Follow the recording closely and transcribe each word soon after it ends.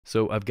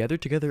So I've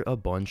gathered together a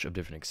bunch of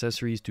different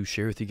accessories to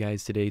share with you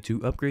guys today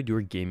to upgrade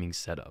your gaming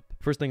setup.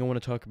 First thing I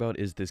want to talk about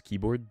is this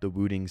keyboard, the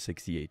Wooting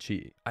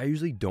 60HE. I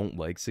usually don't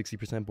like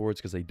 60% boards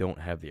because they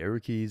don't have the arrow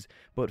keys,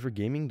 but for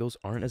gaming those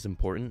aren't as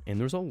important and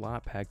there's a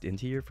lot packed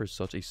into here for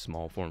such a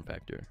small form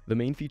factor. The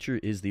main feature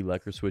is the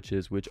lacquer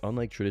switches, which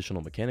unlike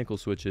traditional mechanical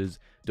switches,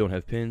 don't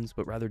have pins,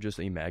 but rather just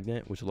a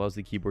magnet which allows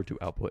the keyboard to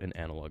output an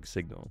analog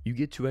signal. You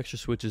get 2 extra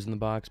switches in the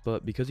box,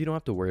 but because you don't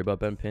have to worry about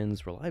bent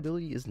pins,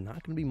 reliability is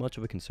not going to be much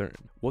of a concern.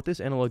 What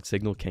this analog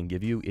signal can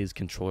give you is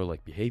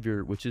controller-like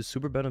behavior, which is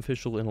super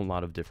beneficial in a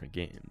lot of different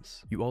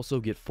games. You also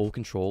get full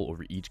control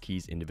over each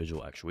key's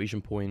individual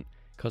actuation point,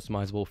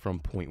 customizable from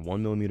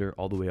 0.1mm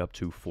all the way up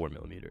to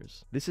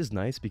 4mm. This is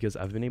nice because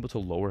I've been able to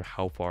lower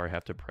how far I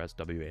have to press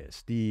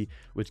WASD,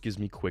 which gives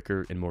me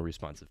quicker and more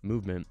responsive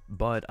movement,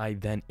 but I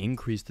then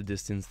increase the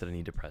distance that I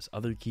need to press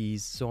other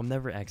keys, so I'm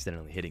never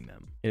accidentally hitting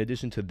them. In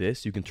addition to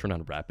this, you can turn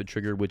on rapid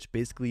trigger, which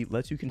basically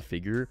lets you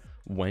configure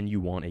when you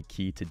want a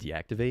key to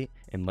deactivate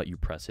and let you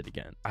press it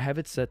again. I have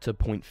it set to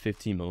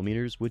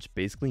 0.15mm, which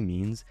basically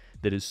means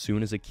that as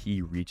soon as a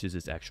key reaches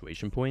its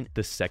actuation point,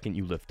 the second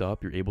you lift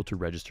up, you're able to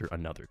register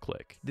another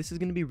click. This is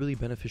going to be really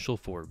beneficial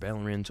for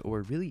Valorant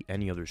or really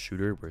any other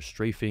shooter where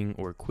strafing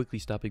or quickly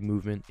stopping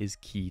movement is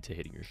key to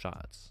hitting your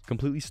shots.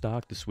 Completely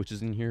stock, the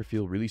switches in here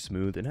feel really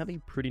smooth and have a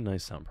pretty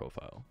nice sound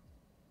profile.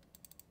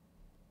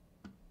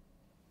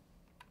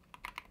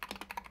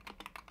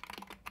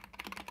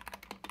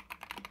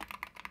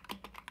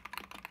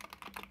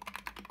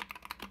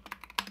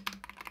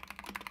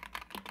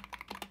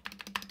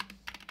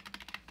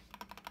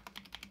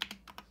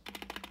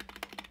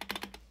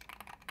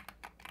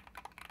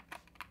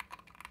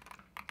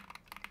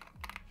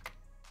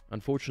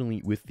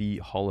 Unfortunately, with the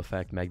Hall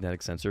effect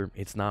magnetic sensor,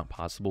 it's not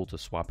possible to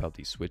swap out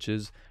these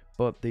switches,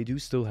 but they do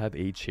still have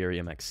a Cherry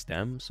MX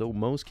stem, so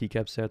most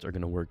keycap sets are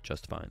going to work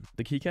just fine.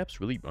 The keycaps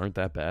really aren't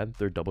that bad,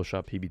 they're double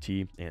shot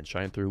PBT and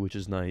shine through, which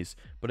is nice,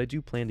 but I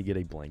do plan to get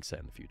a blank set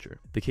in the future.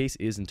 The case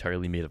is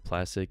entirely made of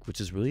plastic,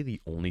 which is really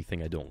the only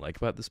thing I don't like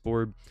about this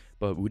board,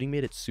 but Wooting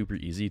made it super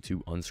easy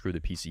to unscrew the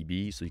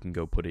PCB so you can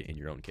go put it in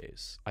your own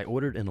case. I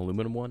ordered an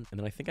aluminum one, and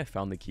then I think I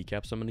found the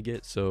keycaps I'm going to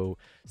get, so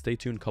stay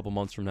tuned a couple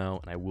months from now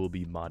and I will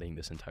be modding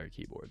this entire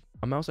keyboard.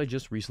 A mouse I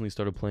just recently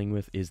started playing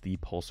with is the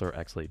Pulsar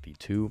X-Lite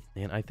V2,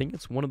 and I think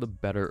it's one of the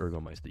better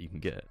ergo mice that you can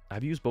get.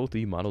 I've used both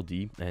the Model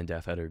D and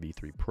DAFadder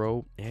V3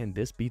 Pro, and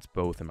this beats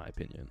both in my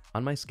opinion.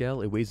 On my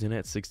scale, it weighs in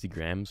at 60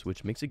 grams,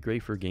 which makes it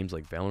great for games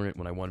like Valorant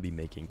when I want to be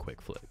making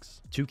quick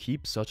flicks. To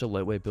keep such a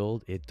lightweight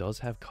build, it does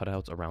have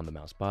cutouts around the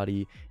mouse body,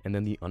 and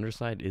then the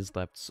underside is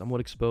left somewhat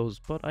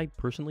exposed, but I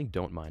personally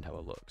don't mind how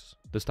it looks.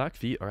 The stock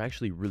feet are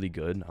actually really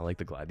good, I like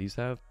the glide these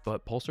have,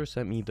 but Pulsar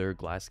sent me their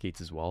glass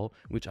skates as well,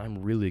 which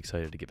I'm really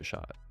excited to give a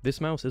shot.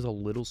 This mouse is a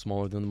little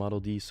smaller than the Model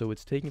D, so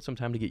it's taking some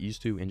time to get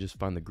used to and just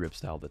find the grip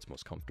style that's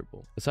most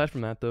comfortable. Aside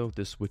from that though,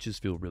 the switches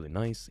feel really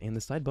nice, and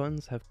the side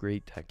buttons have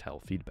great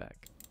tactile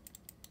feedback.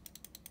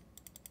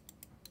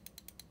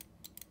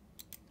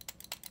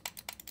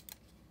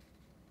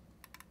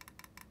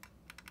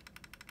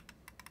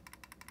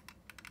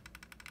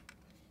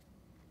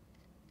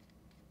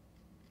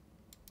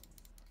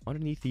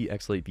 Underneath the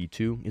X-Lite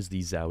V2 is the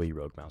Zowie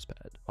Rogue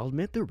Mousepad. I'll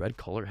admit the red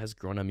color has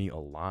grown on me a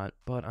lot,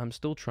 but I'm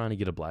still trying to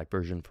get a black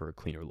version for a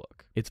cleaner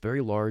look. It's very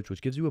large,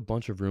 which gives you a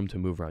bunch of room to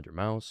move around your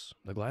mouse.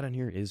 The glide on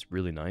here is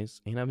really nice,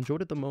 and I've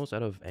enjoyed it the most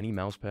out of any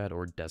mousepad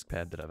or desk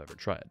pad that I've ever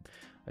tried.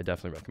 I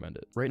definitely recommend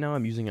it. Right now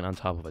I'm using it on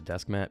top of a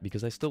desk mat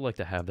because I still like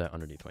to have that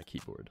underneath my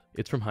keyboard.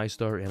 It's from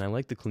Highstar and I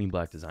like the clean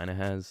black design it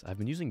has. I've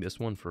been using this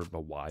one for a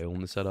while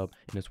in the setup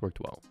and it's worked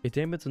well. It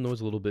dampens the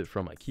noise a little bit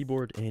from my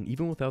keyboard, and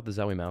even without the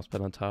Zowie mousepad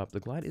on top, the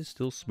glide is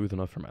still smooth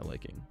enough for my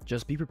liking.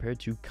 Just be prepared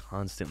to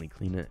constantly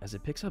clean it as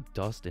it picks up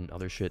dust and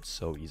other shit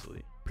so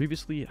easily.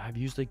 Previously, I've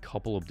used a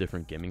couple of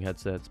different gaming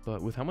headsets,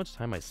 but with how much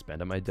time I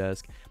spend at my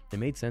desk, it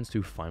made sense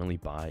to finally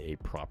buy a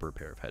proper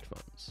pair of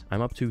headphones.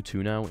 I'm up to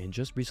 2 now and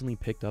just recently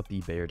picked up the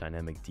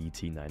Beyerdynamic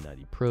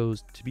DT990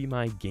 Pros to be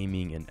my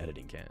gaming and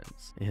editing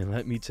cans. And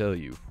let me tell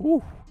you,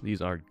 whew,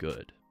 these are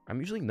good. I'm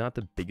usually not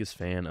the biggest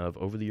fan of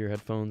over-the-ear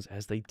headphones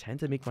as they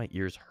tend to make my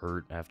ears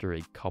hurt after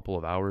a couple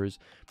of hours,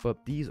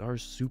 but these are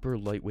super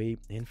lightweight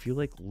and feel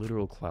like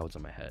literal clouds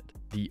on my head.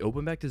 The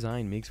open back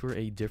design makes for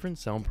a different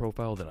sound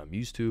profile than I'm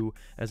used to,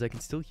 as I can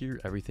still hear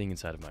everything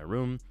inside of my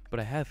room, but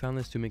I have found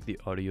this to make the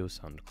audio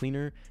sound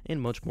cleaner and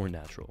much more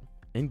natural.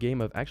 In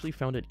game, I've actually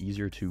found it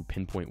easier to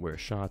pinpoint where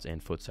shots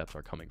and footsteps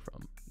are coming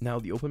from. Now,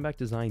 the open back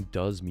design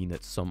does mean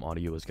that some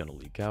audio is going to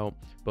leak out,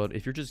 but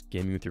if you're just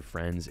gaming with your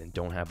friends and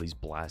don't have these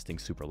blasting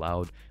super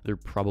loud, they're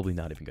probably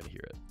not even going to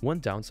hear it. One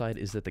downside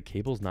is that the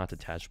cable's not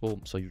detachable,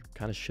 so you're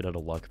kind of shit out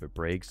of luck if it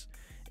breaks.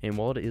 And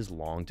while it is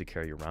long to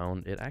carry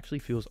around, it actually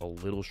feels a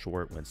little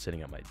short when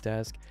sitting at my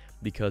desk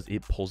because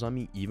it pulls on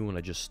me even when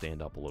I just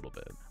stand up a little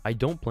bit. I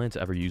don't plan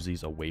to ever use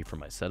these away from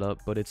my setup,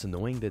 but it's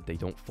annoying that they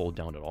don't fold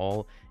down at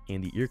all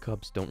and the ear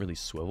cups don't really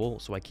swivel,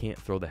 so I can't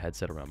throw the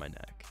headset around my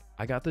neck.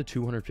 I got the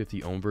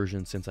 250 ohm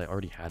version since I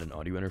already had an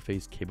audio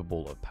interface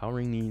capable of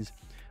powering these,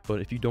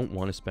 but if you don't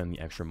want to spend the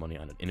extra money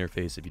on an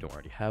interface if you don't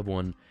already have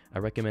one, I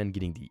recommend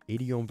getting the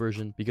 80 ohm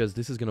version because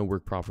this is going to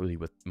work properly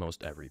with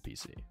most every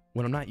PC.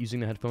 When I'm not using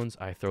the headphones,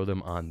 I throw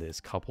them on this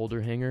cup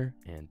holder hanger,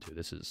 and dude,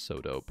 this is so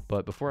dope.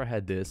 But before I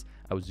had this,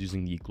 I was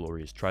using the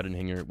glorious trident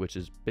hanger, which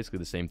is basically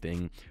the same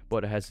thing,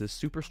 but it has this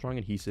super strong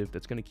adhesive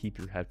that's going to keep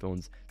your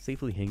headphones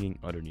safely hanging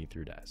underneath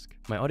your desk.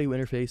 My audio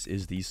interface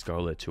is the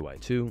Scarlett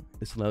 2i2.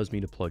 This allows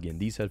me to plug in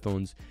these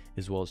headphones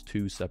as well as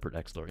 2 separate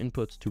XLR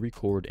inputs to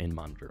record and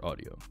monitor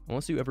audio.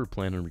 Unless you ever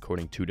plan on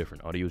recording 2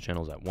 different audio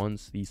channels at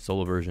once, the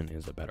solo version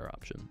is a better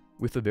option.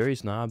 With the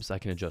various knobs, I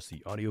can adjust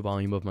the audio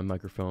volume of my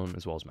microphone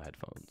as well as my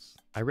headphones.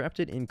 I wrapped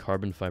it in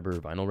carbon fiber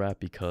vinyl wrap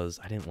because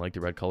I didn't like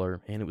the red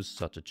color and it was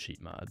such a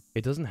cheap mod.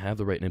 It doesn't have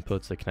the right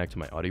inputs that connect to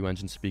my audio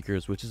engine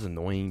speakers, which is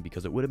annoying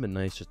because it would have been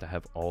nice just to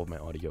have all of my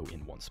audio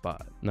in one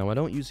spot. Now, I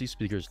don't use these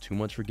speakers too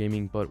much for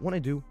gaming, but when I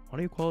do,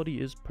 audio quality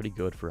is pretty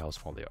good for how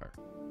small they are.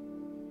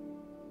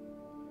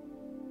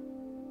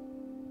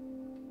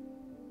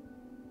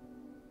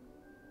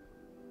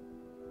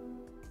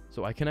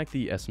 So I connect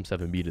the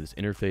SM7B to this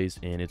interface,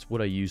 and it's what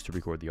I use to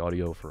record the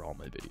audio for all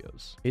my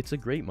videos. It's a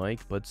great mic,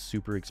 but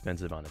super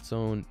expensive on its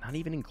own, not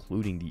even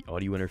including the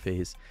audio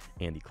interface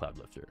and the cloud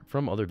lifter.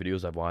 From other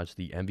videos I've watched,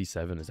 the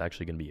MV7 is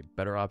actually going to be a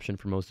better option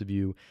for most of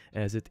you,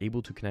 as it's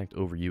able to connect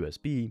over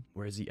USB,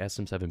 whereas the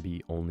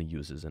SM7B only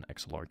uses an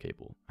XLR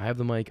cable. I have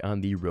the mic on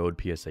the Rode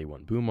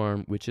PSA-1 boom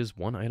arm, which is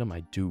one item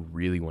I do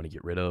really want to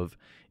get rid of.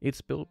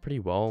 It's built pretty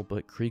well,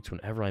 but creaks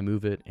whenever I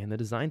move it, and the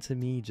design to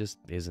me just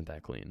isn't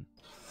that clean.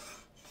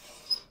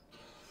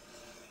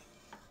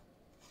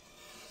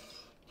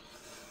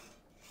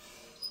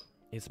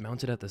 It's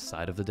mounted at the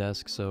side of the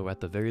desk, so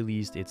at the very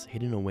least, it's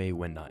hidden away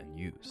when not in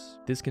use.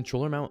 This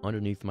controller mount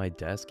underneath my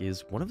desk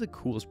is one of the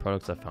coolest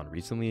products I've found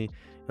recently. It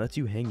lets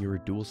you hang your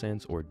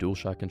Dualsense or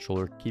DualShock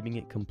controller, keeping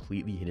it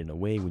completely hidden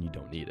away when you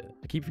don't need it.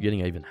 I keep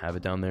forgetting I even have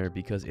it down there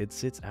because it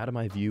sits out of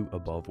my view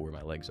above where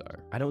my legs are.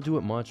 I don't do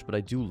it much, but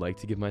I do like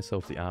to give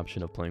myself the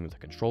option of playing with a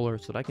controller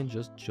so that I can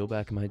just chill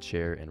back in my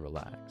chair and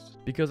relax.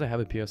 Because I have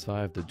a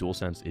PS5, the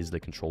DualSense is the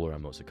controller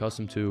I'm most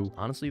accustomed to.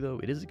 Honestly though,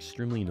 it is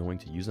extremely annoying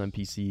to use on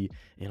PC,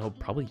 and I'll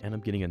probably end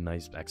up getting a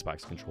nice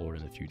Xbox controller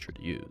in the future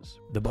to use.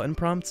 The button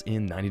prompts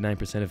in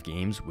 99% of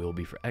games will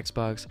be for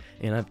Xbox,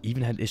 and I've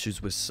even had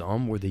issues with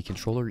some where the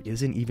controller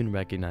isn't even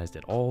recognized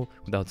at all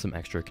without some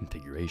extra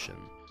configuration.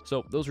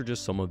 So those are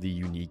just some of the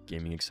unique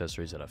gaming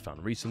accessories that I've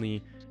found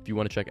recently. If you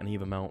want to check any of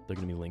them out, they're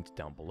going to be linked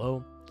down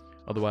below.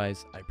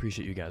 Otherwise, I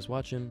appreciate you guys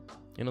watching,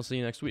 and I'll see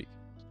you next week.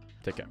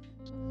 Take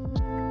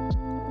care.